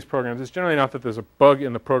bugs in these programs, it's generally not that there's a bug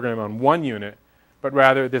in the program on one unit, but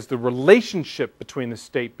rather there's the relationship between the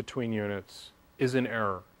state between units is in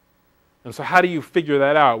error. And so how do you figure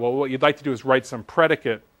that out? Well, what you'd like to do is write some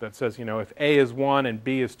predicate that says, you know, if A is 1 and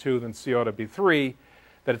B is 2, then C ought to be 3,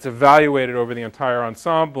 that it's evaluated over the entire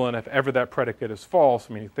ensemble, and if ever that predicate is false,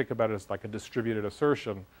 I mean, you think about it as like a distributed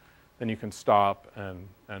assertion, then you can stop and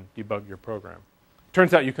debug your program.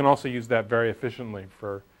 Turns out you can also use that very efficiently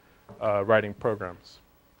for writing programs.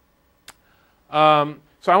 So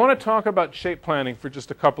I want to talk about shape planning for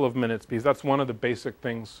just a couple of minutes, because that's one of the basic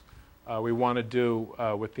things we want to do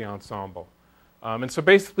with the ensemble. And so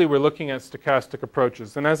basically we're looking at stochastic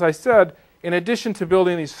approaches. And as I said, in addition to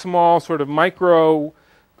building these small sort of micro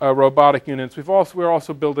robotic units, we're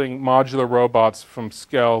also building modular robots from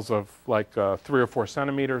scales of like 3 or 4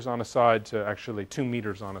 centimeters on a side to actually 2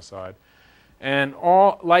 meters on a side. And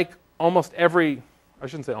like every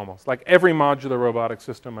modular robotic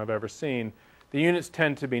system I've ever seen, the units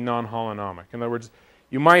tend to be non-holonomic. In other words,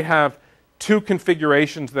 you might have 2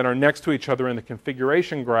 configurations that are next to each other in the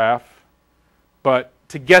configuration graph, but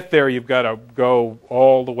to get there, you've got to go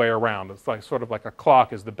all the way around. It's like sort of like a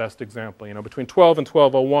clock is the best example. You know, between 12 and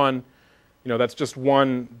 12:01, you know, that's just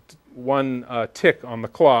one tick on the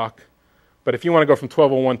clock. But if you want to go from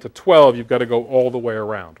 12:01 to 12, you've got to go all the way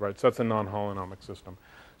around, right? So that's a non-holonomic system.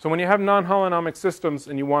 So when you have non-holonomic systems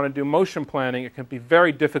and you want to do motion planning, it can be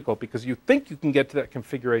very difficult because you think you can get to that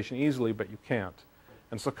configuration easily, but you can't.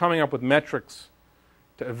 And so coming up with metrics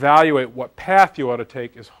to evaluate what path you ought to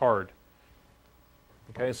take is hard.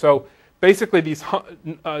 Okay, so basically these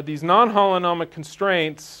non-holonomic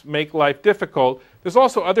constraints make life difficult. There's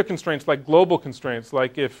also other constraints like global constraints,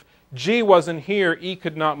 like if G wasn't here, E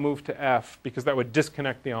could not move to F because that would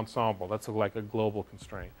disconnect the ensemble. That's like a global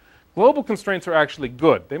constraint. Global constraints are actually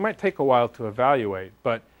good. They might take a while to evaluate,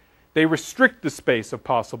 but they restrict the space of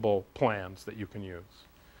possible plans that you can use.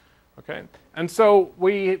 Okay? And so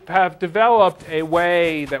we have developed a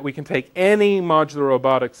way that we can take any modular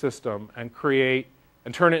robotic system and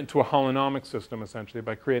turn it into a holonomic system, essentially,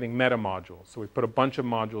 by creating meta modules. So we put a bunch of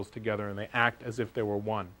modules together, and they act as if they were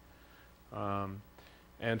one.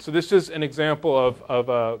 And so this is an example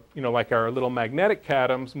of you know, like our little magnetic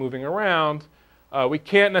catoms moving around. We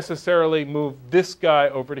can't necessarily move this guy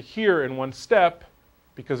over to here in one step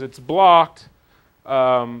because it's blocked.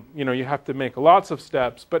 You know, you have to make lots of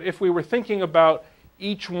steps. But if we were thinking about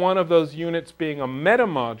each one of those units being a meta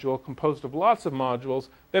module composed of lots of modules,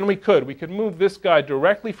 then we could move this guy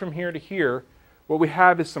directly from here to here. What we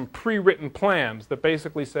have is some pre-written plans that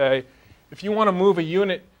basically say, if you want to move a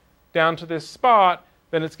unit down to this spot,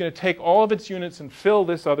 then it's going to take all of its units and fill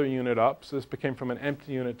this other unit up. So this became from an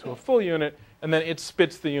empty unit to a full unit, and then it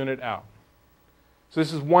spits the unit out. So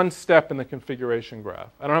this is one step in the configuration graph.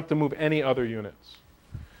 I don't have to move any other units.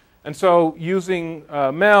 And so using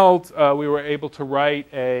MELD, we were able to write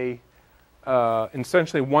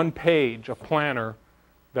essentially one page, a planner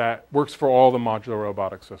that works for all the modular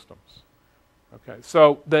robotic systems. Okay,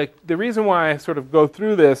 so the reason why I sort of go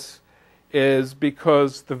through this is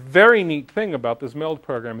because the very neat thing about this MELD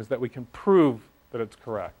program is that we can prove that it's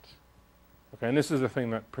correct. Okay, and this is the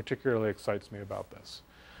thing that particularly excites me about this.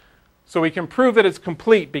 So we can prove that it's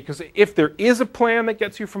complete because if there is a plan that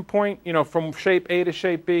gets you from from shape A to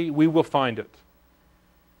shape B, we will find it.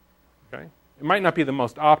 Okay? It might not be the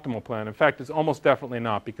most optimal plan. In fact, it's almost definitely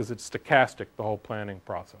not because it's stochastic, the whole planning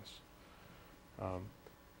process.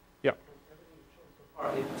 Yeah.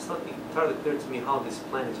 It's not entirely clear to me how this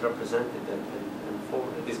plan is represented and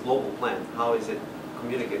forwarded, this global plan. How is it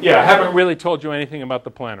communicated? Yeah, I haven't really told you anything about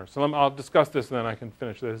the planner. So I'll discuss this and then I can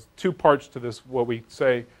finish. There's 2 parts to this,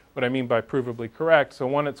 what I mean by provably correct. So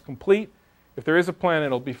one, it's complete. If there is a plan,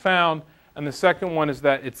 it'll be found. And the second one is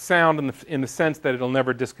that it's sound in the sense that it'll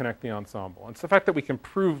never disconnect the ensemble. And so the fact that we can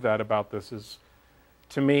prove that about this is,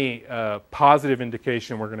 to me, a positive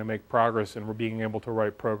indication we're going to make progress and we're being able to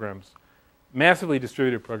write programs massively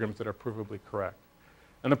distributed programs that are provably correct.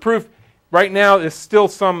 And the proof right now is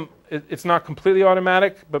still it's not completely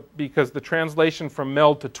automatic, but because the translation from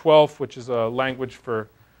MELD to 12th, which is a language for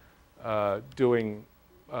doing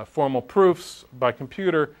formal proofs by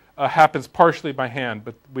computer, happens partially by hand.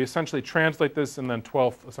 But we essentially translate this, and then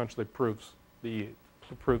 12th essentially proves the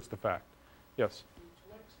fact. Yes? To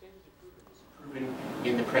what extent is it proven? Is it proven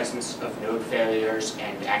in the presence of node failures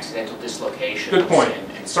and accidental dislocations? Good point.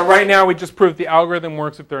 So right now we just proved the algorithm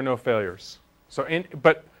works if there are no failures.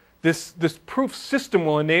 But this proof system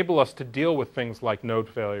will enable us to deal with things like node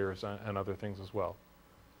failures and other things as well.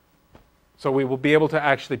 So we will be able to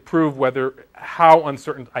actually prove how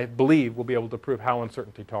uncertain, I believe we'll be able to prove how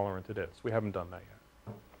uncertainty tolerant it is. We haven't done that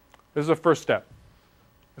yet. This is a first step.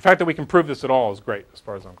 The fact that we can prove this at all is great as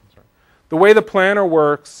far as I'm concerned. The way the planner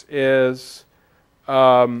works is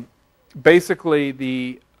basically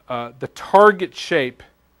the target shape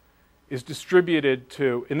is distributed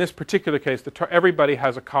to, in this particular case, everybody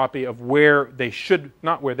has a copy of where they should,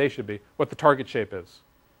 not where they should be, what the target shape is.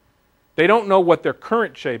 They don't know what their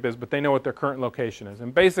current shape is, but they know what their current location is.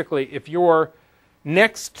 And basically, if you're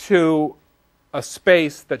next to a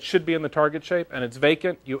space that should be in the target shape and it's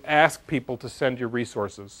vacant, you ask people to send you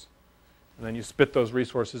resources. And then you spit those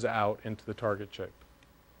resources out into the target shape.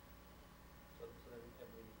 So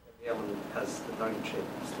every element has the target shape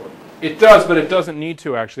stored. It does, but it doesn't need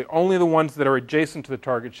to, actually. Only the ones that are adjacent to the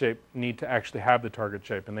target shape need to actually have the target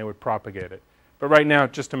shape, and they would propagate it. But right now,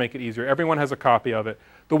 just to make it easier, everyone has a copy of it.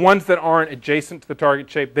 The ones that aren't adjacent to the target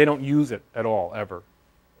shape, they don't use it at all, ever.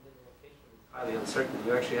 And then the location is highly uncertain.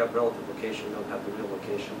 You actually have relative location, you don't have the real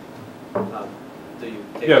location. Do you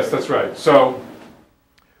take Yes, that's right. So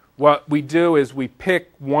what we do is we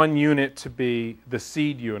pick one unit to be the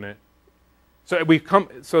seed unit.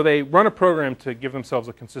 So they run a program to give themselves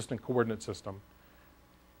a consistent coordinate system.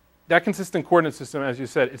 That consistent coordinate system, as you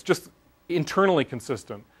said, it's just internally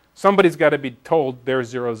consistent. Somebody's got to be told they're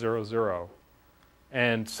 0, 0, 0.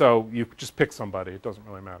 And so you just pick somebody. It doesn't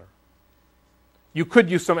really matter. You could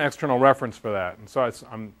use some external reference for that. And so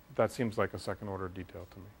that seems like a second-order detail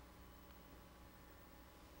to me.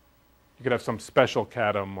 You could have some special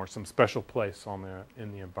cadum or some special place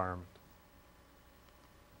in the environment.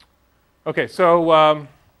 Okay, so I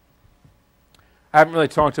haven't really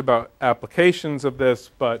talked about applications of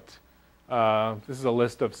this, but this is a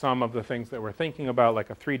list of some of the things that we're thinking about,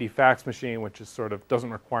 like a 3D fax machine, which is sort of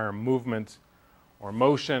doesn't require movement or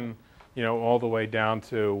motion, all the way down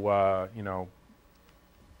to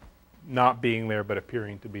not being there but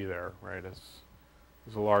appearing to be there, right?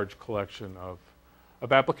 There's a large collection of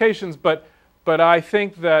applications, but I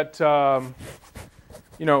think that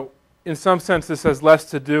in some sense this has less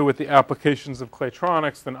to do with the applications of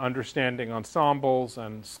Claytronics than understanding ensembles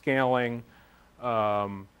and scaling.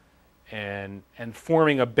 And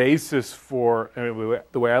forming a basis for,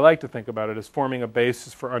 the way I like to think about it is forming a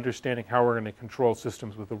basis for understanding how we're going to control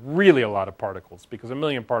systems with really a lot of particles, because 1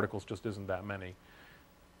 million particles just isn't that many.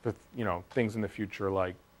 With things in the future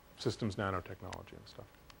like systems nanotechnology and stuff.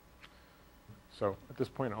 So at this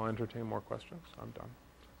point, I'll entertain more questions. I'm done.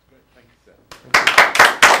 Great, thank you, Seth.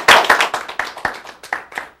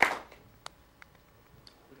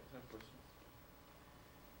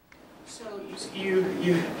 So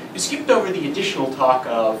you skipped over the additional talk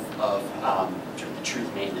of sort of the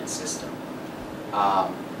truth maintenance system.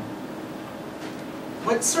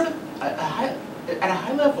 What sort of at a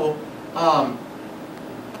high level,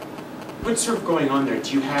 what's sort of going on there?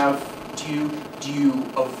 Do you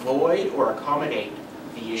avoid or accommodate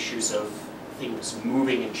the issues of things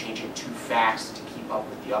moving and changing too fast to keep up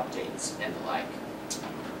with the updates and the like?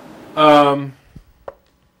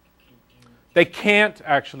 They can't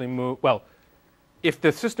actually move. Well, if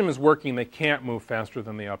the system is working, they can't move faster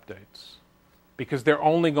than the updates, because they're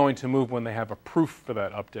only going to move when they have a proof for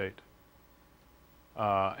that update.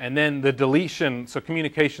 And then the deletion, so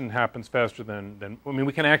communication happens faster than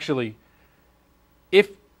we can actually, if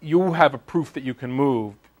you have a proof that you can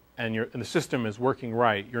move and the system is working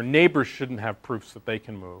right, your neighbors shouldn't have proofs that they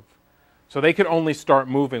can move. So they can only start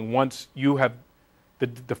moving once you have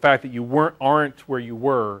the fact that you aren't where you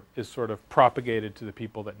were is sort of propagated to the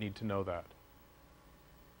people that need to know that.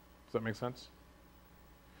 Does that make sense?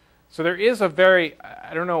 So there is a very,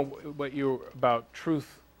 I don't know what about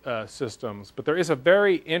truth systems, but there is a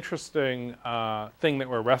very interesting thing that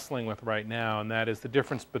we're wrestling with right now, and that is the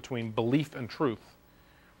difference between belief and truth.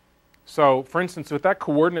 So, for instance, with that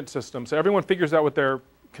coordinate system, so everyone figures out what their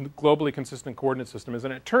globally consistent coordinate system is,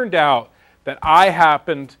 and it turned out that I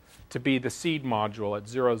happened to be the seed module at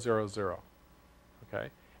 0, 0, 0. Okay?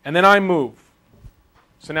 And then I move.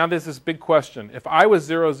 So now there's this big question. If I was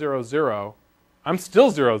 0, 0, 0, I'm still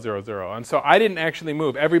 0, 0, 0. And so I didn't actually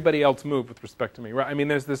move. Everybody else moved with respect to me. Right? I mean,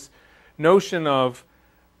 there's this notion of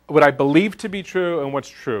what I believe to be true and what's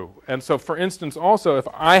true. And so, for instance, also, if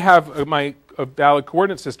I have a valid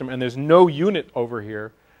coordinate system and there's no unit over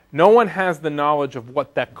here, no one has the knowledge of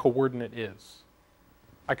what that coordinate is.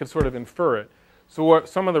 I could sort of infer it. So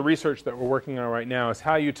some of the research that we're working on right now is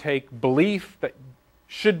how you take belief that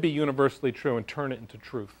should be universally true and turn it into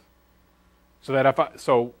truth. So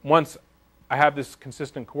that once I have this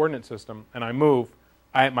consistent coordinate system and I move,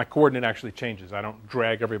 my coordinate actually changes. I don't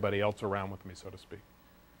drag everybody else around with me, so to speak.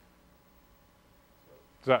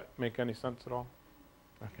 Does that make any sense at all?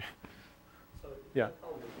 Okay. So yeah. The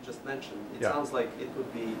problem that you just mentioned, it Yeah. sounds like it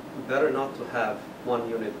would be better not to have one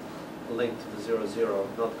unit linked to the 0, 0,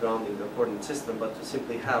 not grounding the coordinate system, but to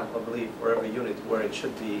simply have a belief for every unit where it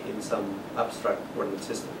should be in some abstract coordinate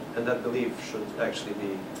system. And that belief should actually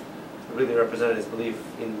be really represented as belief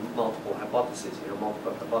in multiple hypotheses.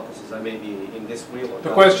 Multiple hypotheses. I may be in this wheel. Or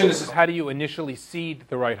the question is how do you initially seed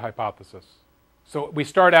the right hypothesis? So we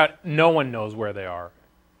start out, no one knows where they are.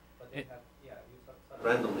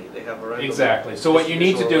 Randomly, they have a random. Exactly. So what you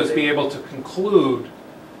need to do is be able to conclude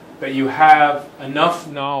that you have enough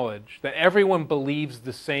knowledge that everyone believes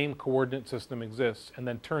the same coordinate system exists, and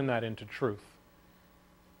then turn that into truth.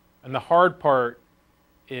 And the hard part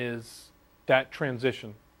is that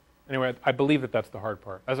transition. Anyway, I believe that that's the hard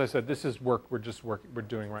part. As I said, this is work we're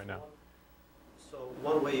doing right now. So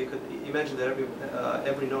one way you could imagine that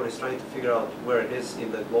every node is trying to figure out where it is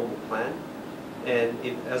in the global plan. And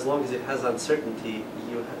as long as it has uncertainty,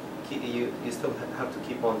 you still have to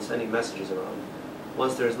keep on sending messages around.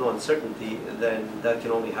 Once there is no uncertainty, then that can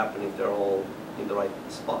only happen if they're all in the right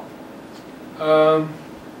spot.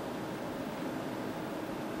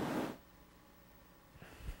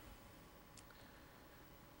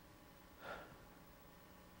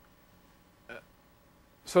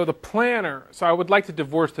 So the planner, so I would like to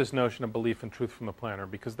divorce this notion of belief and truth from the planner,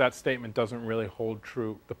 because that statement doesn't really hold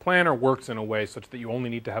true. The planner works in a way such that you only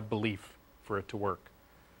need to have belief for it to work.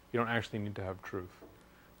 You don't actually need to have truth.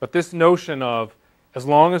 But this notion of as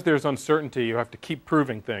long as there's uncertainty, you have to keep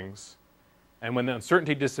proving things. And when the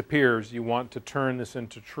uncertainty disappears, you want to turn this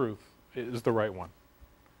into truth, is the right one.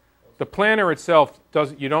 The planner itself,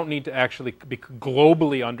 you don't need to actually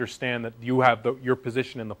globally understand that you have your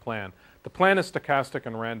position in the plan. The plan is stochastic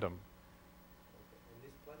and random. And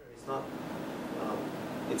this planner is not,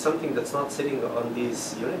 it's something that's not sitting on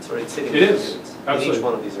these units, or it's sitting in units? Absolutely. In each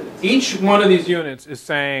one of these units? Each one of these units is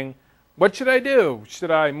saying, what should I do?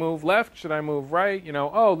 Should I move left? Should I move right?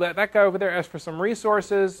 Oh, that guy over there asked for some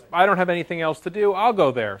resources. I don't have anything else to do. I'll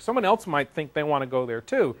go there. Someone else might think they want to go there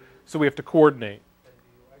too. So we have to coordinate. And do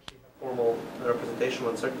you actually have formal representation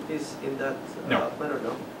of uncertainties in that planner?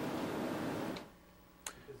 No.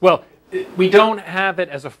 Well, we don't have it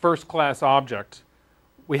as a first-class object.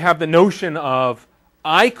 We have the notion of,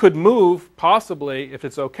 I could move, possibly, if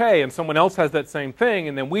it's okay, and someone else has that same thing,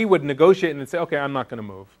 and then we would negotiate and say, okay, I'm not going to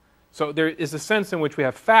move. So there is a sense in which we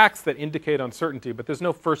have facts that indicate uncertainty, but there's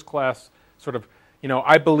no first-class sort of,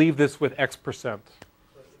 I believe this with X%. So it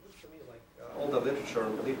looks to me like all the literature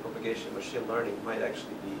on belief propagation and machine learning might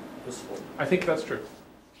actually be useful. I think that's true.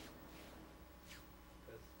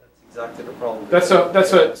 That's exactly the problem. So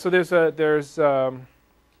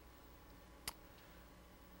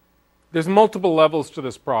there's multiple levels to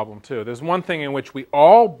this problem too. There's one thing in which we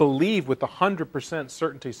all believe with 100%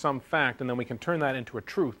 certainty some fact, and then we can turn that into a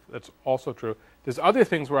truth. That's also true. There's other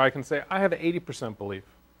things where I can say I have 80% belief.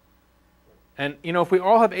 And if we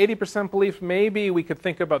all have 80% belief, maybe we could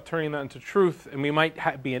think about turning that into truth, and we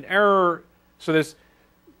might be in error. So there's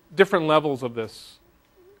different levels of this.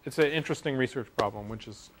 It's an interesting research problem, which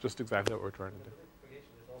is just exactly what we're trying to do. There's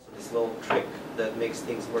also this little trick that makes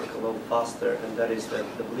things work a little faster, and that is that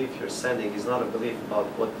the belief you're sending is not a belief about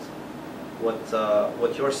it's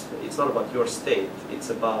not about your state. It's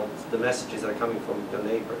about the messages that are coming from your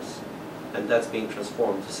neighbors, and that's being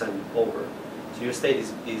transformed to send over. So your state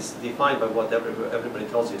is defined by what everybody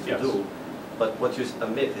tells you to do, but what you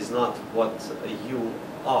emit is not what you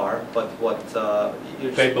are, but what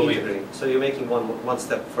you're they believe. integrating. So you're making one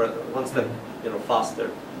step further, faster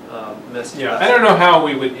message. Yeah, I don't know how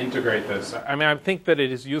we would integrate this. I mean, I think that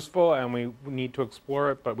it is useful, and we need to explore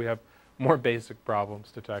it, but we have more basic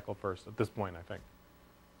problems to tackle first at this point, I think.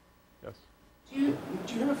 Yes. Do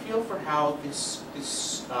you have a feel for how this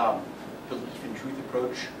belief and truth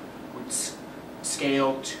approach would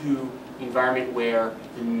scale to an environment where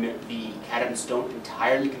the atoms don't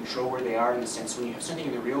entirely control where they are, in the sense when you have something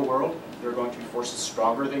in the real world, there are going to be forces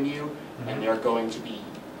stronger than you, and they're going to be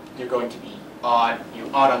odd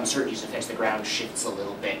uncertainties affects the ground shifts a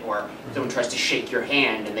little bit, or someone tries to shake your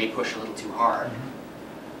hand and they push a little too hard.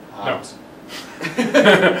 No.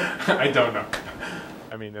 I don't know.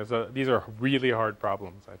 I mean, these are really hard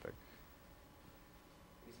problems, I think.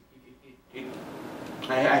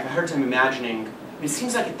 I have a hard time imagining. It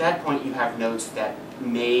seems like at that point you have nodes that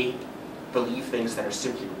may believe things that are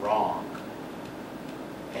simply wrong,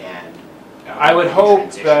 and I would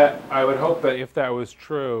hope that if that was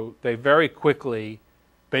true, they very quickly,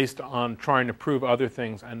 based on trying to prove other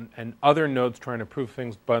things and other nodes trying to prove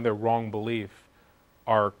things by their wrong belief,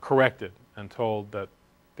 are corrected and told that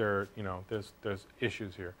there's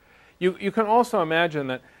issues here. You can also imagine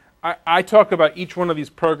that I talk about each one of these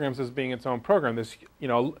programs as being its own program.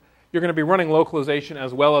 You're going to be running localization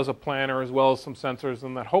as well as a planner, as well as some sensors,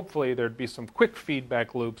 and that hopefully there'd be some quick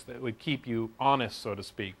feedback loops that would keep you honest, so to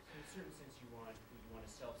speak. In a certain sense, you want a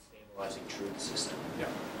self-stabilizing truth system. Yeah.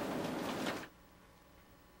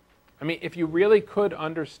 I mean, if you really could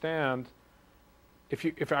understand, if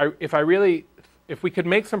we could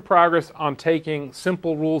make some progress on taking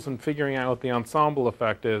simple rules and figuring out what the ensemble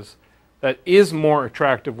effect is, that is a more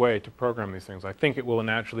attractive way to program these things. I think it will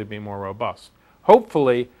naturally be more robust.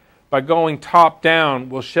 Hopefully, by going top down,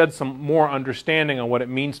 we'll shed some more understanding on what it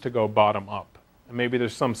means to go bottom up. And maybe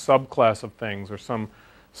there's some subclass of things or some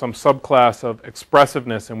subclass of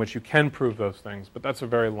expressiveness in which you can prove those things, but that's a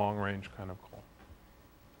very long range kind of goal.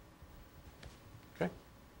 Okay?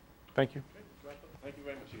 Thank you. Thank you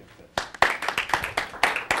very much again.